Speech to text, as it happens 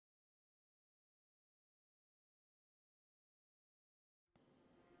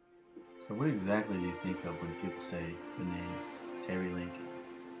So what exactly do you think of when people say the name Terry Lincoln?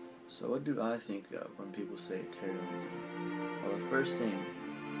 So what do I think of when people say Terry Lankan? Well, the first thing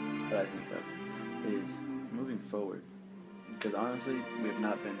that I think of is moving forward. Because honestly, we have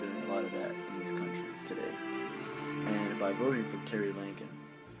not been doing a lot of that in this country today. And by voting for Terry Lankan,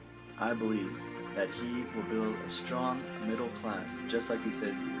 I believe that he will build a strong middle class, just like he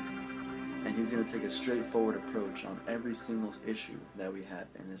says he is. And he's going to take a straightforward approach on every single issue that we have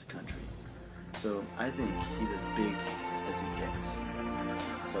in this country. So I think he's as big as he gets.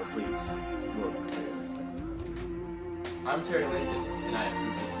 So please, vote for Terry Lankan. I'm Terry Lankan, and I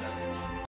approve this message.